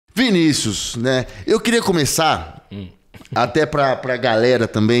Vinícius, né? Eu queria começar, até pra galera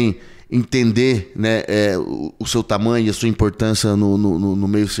também entender, né, o seu tamanho e a sua importância no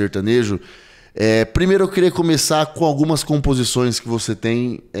meio sertanejo. Primeiro eu queria começar com algumas composições que você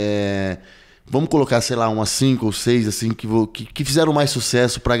tem. Vamos colocar, sei lá, umas 5 ou 6 assim, que fizeram mais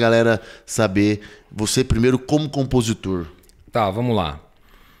sucesso pra galera saber. Você primeiro como compositor. Tá, vamos lá.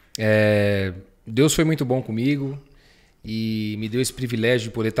 Deus foi muito bom comigo e me deu esse privilégio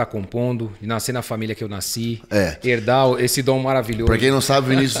de poder estar compondo, de nascer na família que eu nasci, herdar esse dom maravilhoso. Pra quem não sabe, o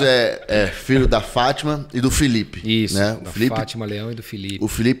Vinícius é filho da Fátima e do Felipe. Isso, né? da Felipe, Fatima Leão e do Felipe. O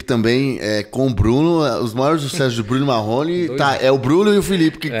Felipe também, com o Bruno, os maiores sucessos do Bruno Marrone, é o Bruno e o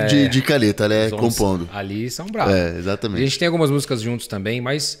Felipe de caneta, né? Compondo. Ali são bravos. Exatamente. A gente tem algumas músicas juntos também,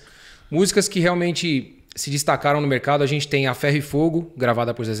 mas músicas que realmente se destacaram no mercado. A gente tem a Ferro e Fogo,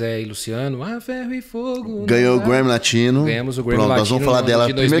 gravada por Zezé e Luciano. A Ferro e Fogo. Ganhou o Grammy Latino. Ganhamos o Grammy Pronto, Latino. Nós vamos falar dela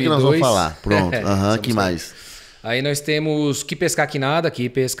de primeiro que nós vamos falar. Pronto. Que música. mais? Aí nós temos Que Pescar Que Nada. Que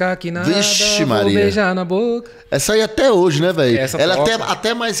pescar que nada. Vixe, vou Maria. beijar na boca. Essa aí até hoje, né, velho? Ela toca.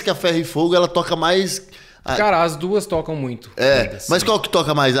 até mais que a Ferro e Fogo, ela toca mais... Cara, as duas tocam muito. Mas qual que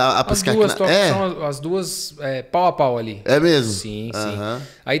toca mais? A pescar duas que nada? são as duas pau a pau ali. É mesmo? Sim, sim.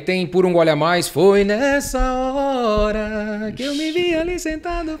 Aí tem Por um Gole a Mais. Foi nessa hora que eu me vi ali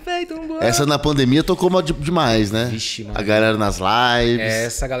sentado feito um boi. Essa na pandemia tocou demais, né? Vixe, mano. A galera nas lives.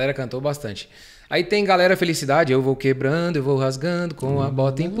 Essa galera cantou bastante. Aí tem Galera, Felicidade. Eu vou quebrando, eu vou rasgando com a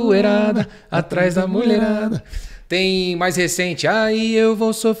bota empoeirada atrás da mulherada. Tem mais recente, aí eu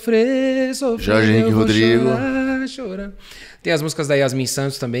vou sofrer, Jorge Henrique Rodrigo. Chorar. Tem as músicas da Yasmin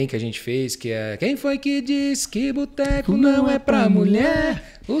Santos também que a gente fez, que é Quem foi que disse que boteco não é pra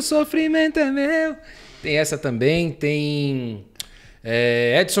mulher? O sofrimento é meu. Tem essa também, tem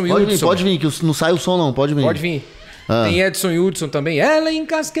Edson e Hudson. Pode vir, que não sai o som não, pode vir. Pode vir. Tem Edson e Hudson também. Ela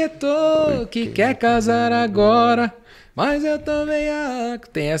encasquetou, que quer casar agora, mas eu tô veiaco.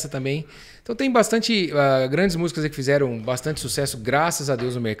 Tem essa também. Então tem bastante grandes músicas que fizeram bastante sucesso, graças a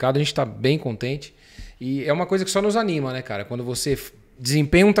Deus, no mercado. A gente tá bem contente. E é uma coisa que só nos anima, né, cara? Quando você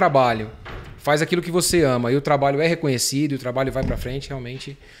desempenha um trabalho, faz aquilo que você ama e o trabalho é reconhecido e o trabalho vai pra frente,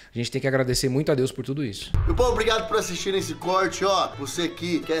 realmente a gente tem que agradecer muito a Deus por tudo isso. Meu povo, obrigado por assistir esse corte, ó. Você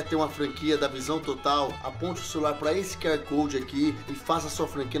que quer ter uma franquia da Visão Total, aponte o celular para esse QR Code aqui e faça a sua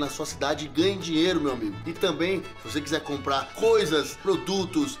franquia na sua cidade e ganhe dinheiro, meu amigo. E também, se você quiser comprar coisas,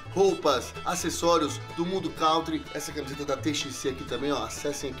 produtos, roupas, acessórios do mundo country, essa camiseta da TXC aqui também, ó.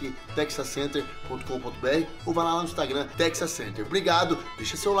 Acessem aqui texascenter.com.br ou vá lá no Instagram, Texas Center. Obrigado,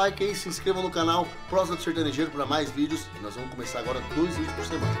 deixa seu like aí, se inscreva no canal Prosa Sertanejeiro para mais vídeos. E nós vamos começar agora 2 vídeos por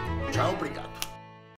semana. Tchau, obrigado.